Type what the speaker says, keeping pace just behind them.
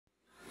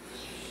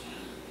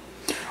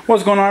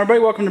What's going on,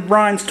 everybody? Welcome to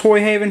Brian's Toy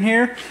Haven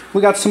here.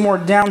 We got some more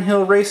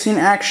downhill racing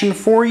action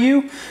for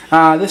you.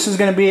 This is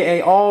going to be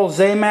a all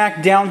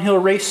Zamac downhill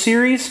race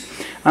series.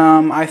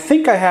 I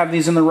think I have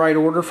these in the right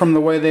order from the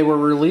way they were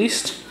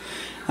released.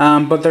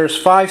 But there's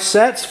 5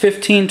 sets,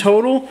 15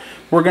 total.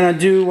 We're going to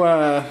do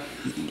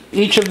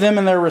each of them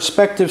in their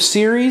respective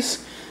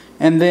series,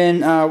 and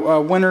then a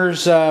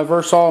winners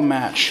versus all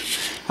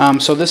match.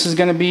 So this is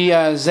going to be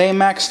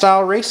Zamac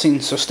style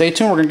racing. So stay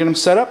tuned. We're going to get them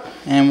set up,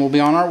 and we'll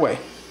be on our way.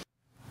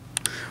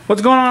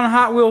 What's going on,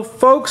 Hot Wheel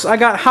folks? I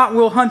got Hot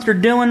Wheel Hunter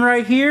Dylan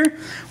right here.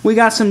 We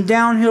got some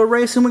downhill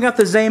racing. We got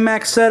the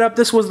Zamac setup.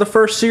 This was the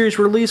first series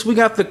release. We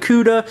got the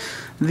Cuda,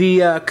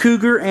 the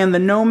Cougar, and the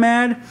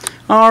Nomad.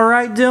 All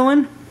right,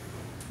 Dylan,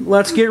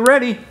 let's get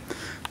ready.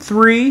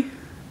 3.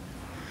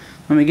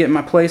 Let me get in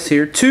my place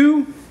here.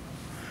 2, 1.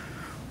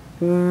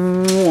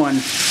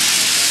 Close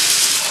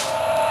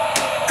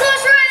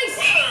race!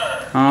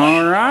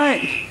 All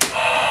right.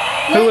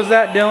 Who was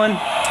that, Dylan?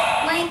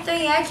 Lane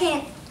 3, I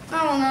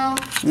don't know.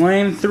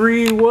 Lane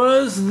 3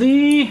 was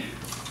the...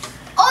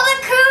 Oh, the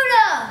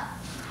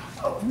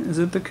Cuda! Is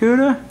it the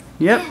Cuda?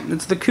 Yep,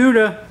 it's the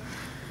Cuda.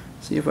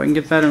 See if I can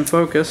get that in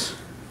focus.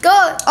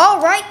 Good.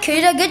 All right,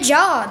 Cuda. Good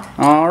job.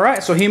 All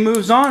right, so he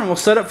moves on, and we'll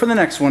set up for the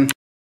next one.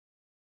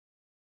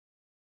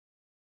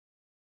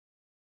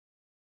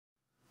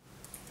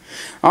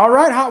 All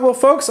right, Hot Wheel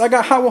folks, I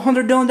got Hot Wheel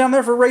Hunter Dylan down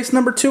there for race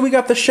number 2. We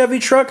got the Chevy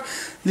truck,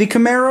 the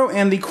Camaro,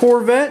 and the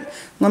Corvette.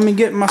 Let me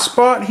get my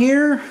spot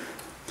here.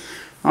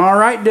 All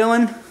right,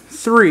 Dylan.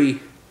 3,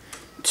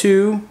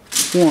 2, 1.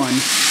 Close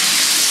race!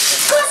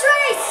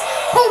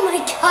 Oh my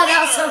God,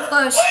 that was so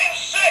close.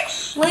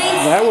 Lane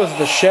 6. That was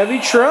the Chevy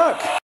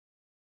truck.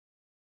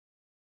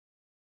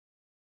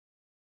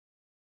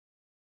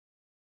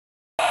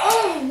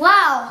 Oh,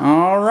 wow.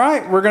 All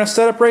right, we're going to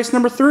set up race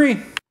number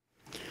 3.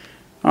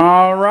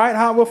 All right,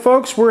 Hot Wheel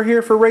folks, we're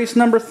here for race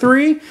number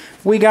 3.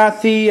 We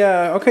got the,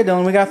 okay,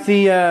 Dylan, we got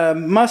the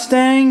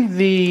Mustang,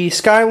 the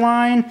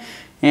Skyline,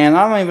 and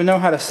I don't even know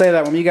how to say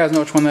that one. You guys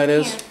know which one that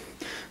is. Yeah.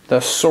 The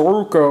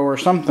Soruco or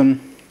something.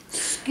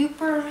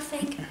 Scooper, I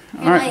think.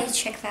 All right. I need to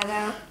check that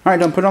out. All right,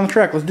 don't put it on the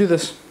track. Let's do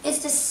this.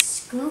 It's the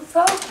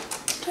Scoofo? I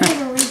can't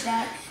even read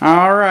that.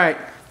 All right,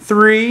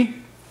 3,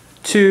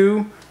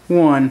 2,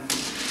 1.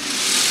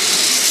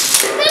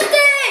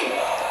 Mustang!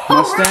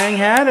 Mustang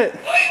had it.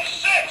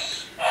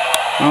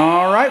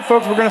 All right,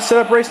 folks, we're going to set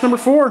up race number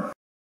 4.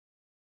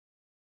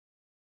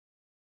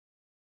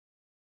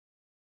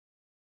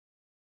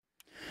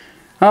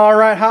 All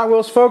right, Hot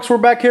Wheels folks, we're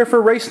back here for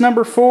race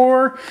number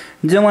 4.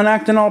 Dylan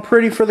acting all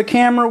pretty for the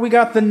camera. We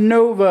got the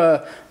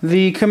Nova,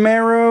 the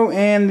Camaro,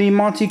 and the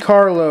Monte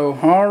Carlo.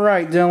 All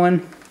right,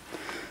 Dylan.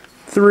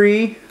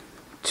 3,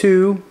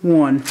 2,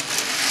 1. Close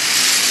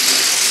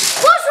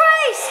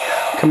race!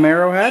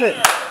 Camaro had it.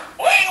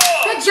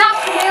 Good job,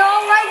 Camaro.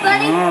 All right,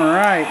 buddy. All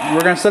right,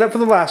 we're going to set up for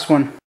the last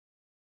one.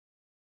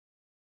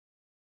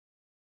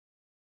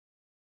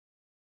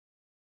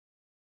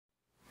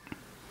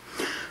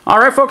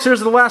 Alright folks,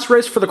 here's the last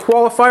race for the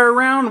qualifier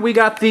round. We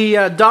got the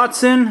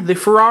Datsun, the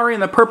Ferrari,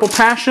 and the Purple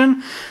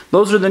Passion.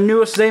 Those are the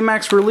newest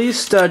Zamacs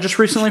released just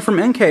recently from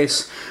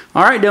Encase.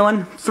 Alright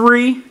Dylan,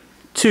 3,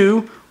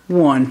 2,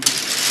 1.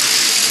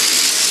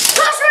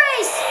 Close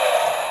race!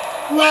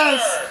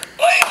 Close.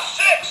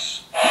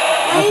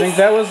 I think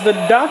that was the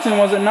Datsun,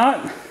 was it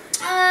not?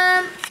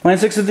 Lane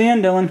 6 at the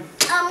end, Dylan.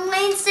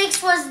 Lane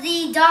 6 was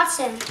the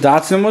Datsun.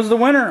 Datsun was the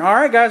winner.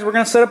 Alright guys, we're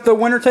going to set up the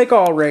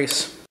winner-take-all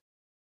race.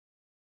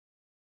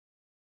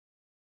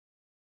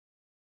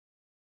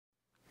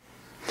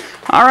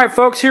 Alright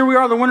folks, here we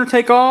are, the winner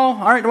take all.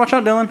 Alright, watch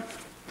out Dylan.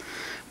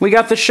 We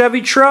got the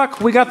Chevy truck,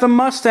 we got the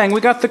Mustang,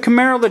 we got the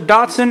Camaro, the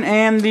Datsun,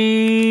 and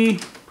the...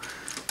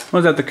 what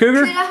was that, the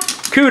Cougar?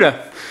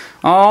 Cuda.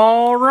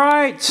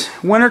 Alright,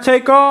 winner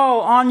take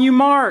all, on you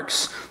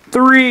marks.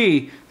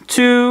 3,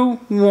 2,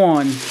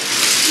 1. Close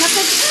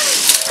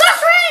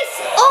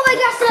race! Oh my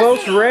gosh,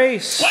 Close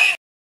race.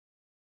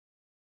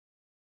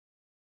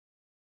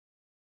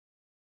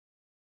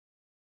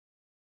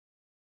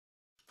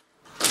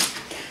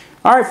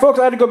 Alright folks,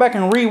 I had to go back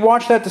and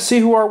re-watch that to see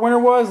who our winner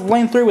was.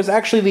 Lane 3 was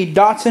actually the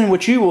Datsun,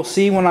 which you will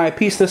see when I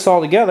piece this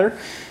all together.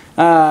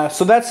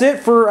 So that's it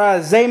for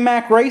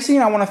Zamac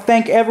Racing. I want to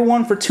thank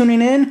everyone for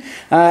tuning in.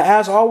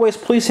 As always,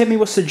 please hit me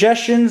with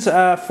suggestions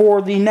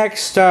for the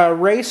next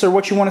race or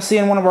what you want to see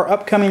in one of our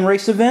upcoming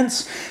race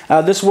events.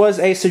 This was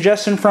a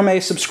suggestion from a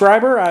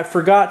subscriber. I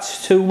forgot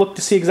to look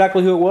to see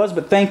exactly who it was,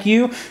 but thank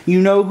you.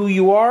 You know who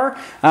you are.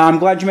 I'm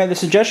glad you made the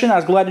suggestion. I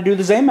was glad to do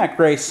the Zamac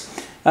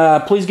race.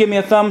 Please give me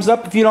a thumbs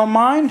up if you don't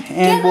mind.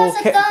 And give us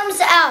a thumbs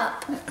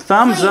up.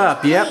 Thumbs please,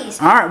 up, yep. Please.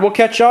 Alright, we'll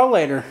catch y'all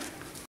later.